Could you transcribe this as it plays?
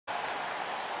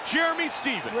Jeremy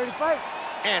Stephens. Ready to fight?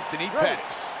 Anthony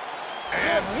Pettis.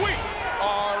 And we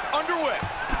are underway.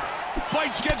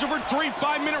 Fight scheduled for 3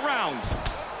 5-minute rounds.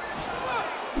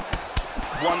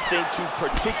 One thing to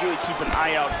particularly keep an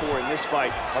eye out for in this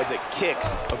fight are the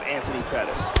kicks of Anthony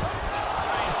Pettis.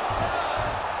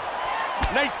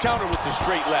 Nice counter with the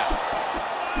straight left.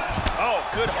 Oh,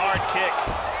 good hard kick.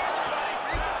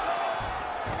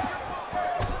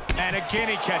 And again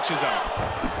he catches him.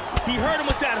 He hurt him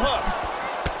with that hook.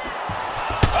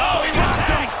 Oh, he knocked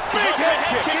him. Big head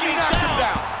kick, and he knocked him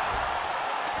down.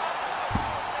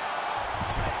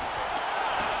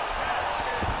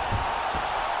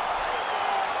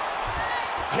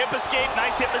 Hip escape,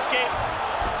 nice hip escape.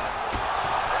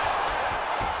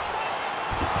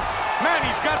 Man,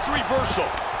 he's got the reversal.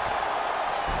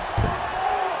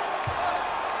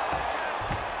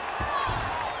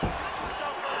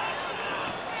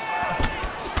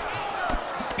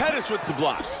 Pettis with the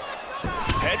block.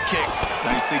 Head kick.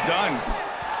 Nicely done.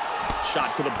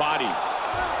 Shot to the body.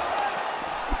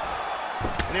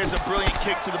 And there's a brilliant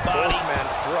kick to the body. Both men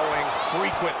throwing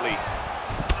frequently.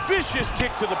 Vicious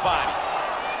kick to the body.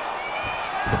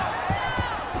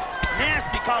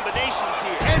 Nasty combinations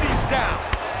here. And he's down.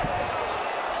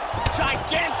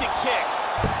 Gigantic kicks.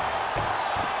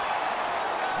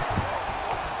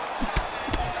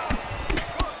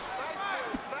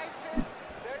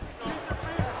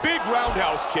 Big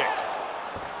roundhouse kick.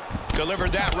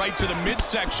 Delivered that right to the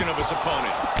midsection of his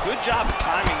opponent. Good job of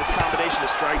timing this combination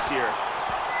of strikes here.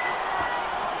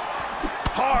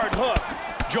 Hard hook.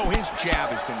 Joe, his jab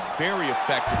has been very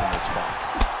effective in this fight.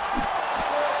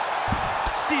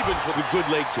 Stephens with a good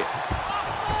leg kick.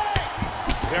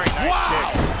 Very nice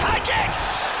kick. High kick!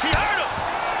 He hurt him!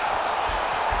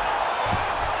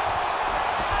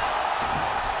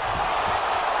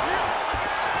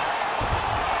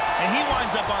 And he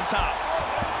winds up on top.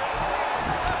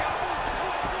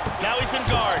 Now he's in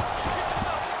guard.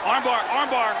 Armbar,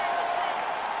 armbar.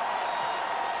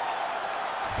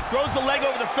 Throws the leg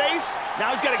over the face.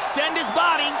 Now he's got to extend his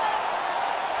body.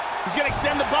 He's going to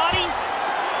extend the body.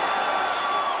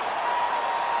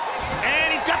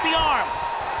 And he's got the arm.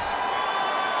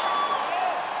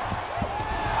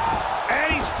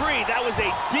 And he's free. That was a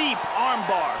deep arm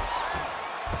bar.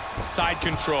 Side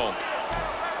control.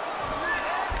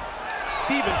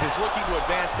 Stephens is looking to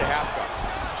advance to half guard.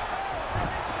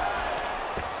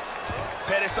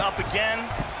 Pettis up again.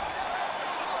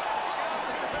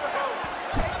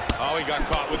 Oh, he got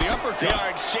caught with the uppercut. They are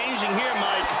exchanging here,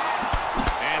 Mike.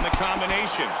 And the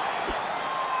combination.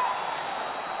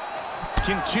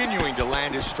 Continuing to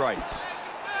land his strikes.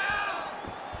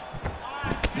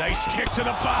 Nice kick to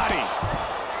the body.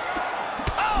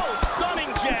 Oh,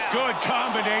 stunning jab. Good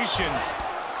combinations.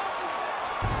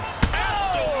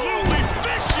 Absolutely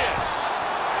vicious.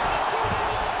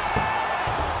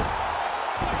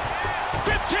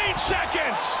 15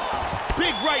 seconds.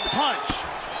 Big right punch.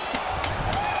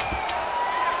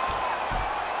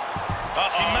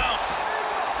 He mounts.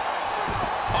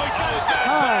 Oh, he's got his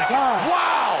God.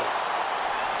 Wow!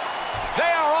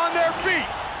 They are on their feet.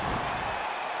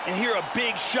 And here a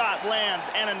big shot lands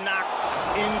and a knock.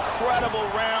 Incredible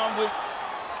round with...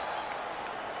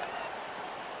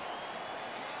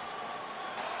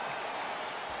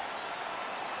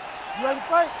 You ready to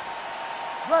fight?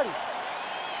 Ready.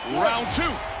 Round 2.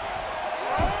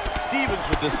 Stephens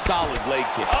with the solid leg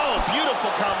kick. Oh,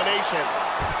 beautiful combination.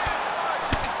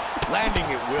 Landing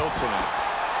at will tonight.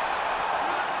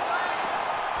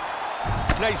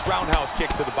 Nice roundhouse kick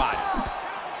to the body.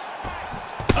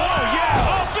 Oh, yeah!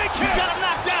 Oh, big kick! He's got him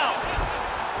knocked down.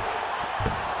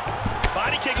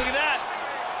 Body kick, look at that.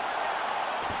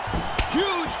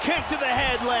 Huge kick to the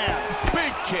head lands.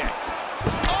 Big kick.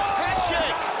 Head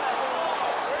kick.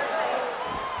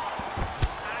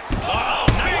 Oh,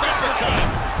 nice uppercut.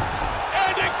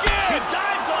 And again! He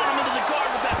dives on him into the guard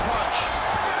with that punch.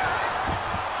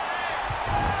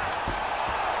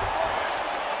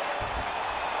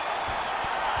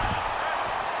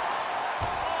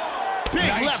 Big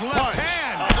Nice left left punch.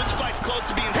 hand. Oh, this fight's close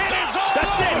to being stopped. all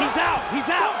That's it. over. He's out. He's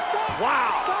out.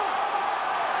 Wow.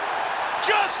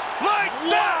 Just like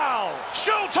that!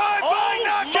 Showtime by Oh,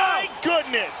 knockout! my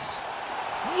goodness.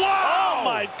 Wow! Oh,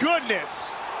 my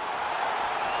goodness.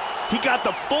 He got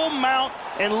the full mount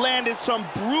and landed some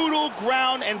brutal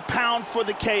ground and pound for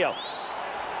the KO.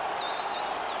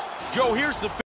 Joe, here's the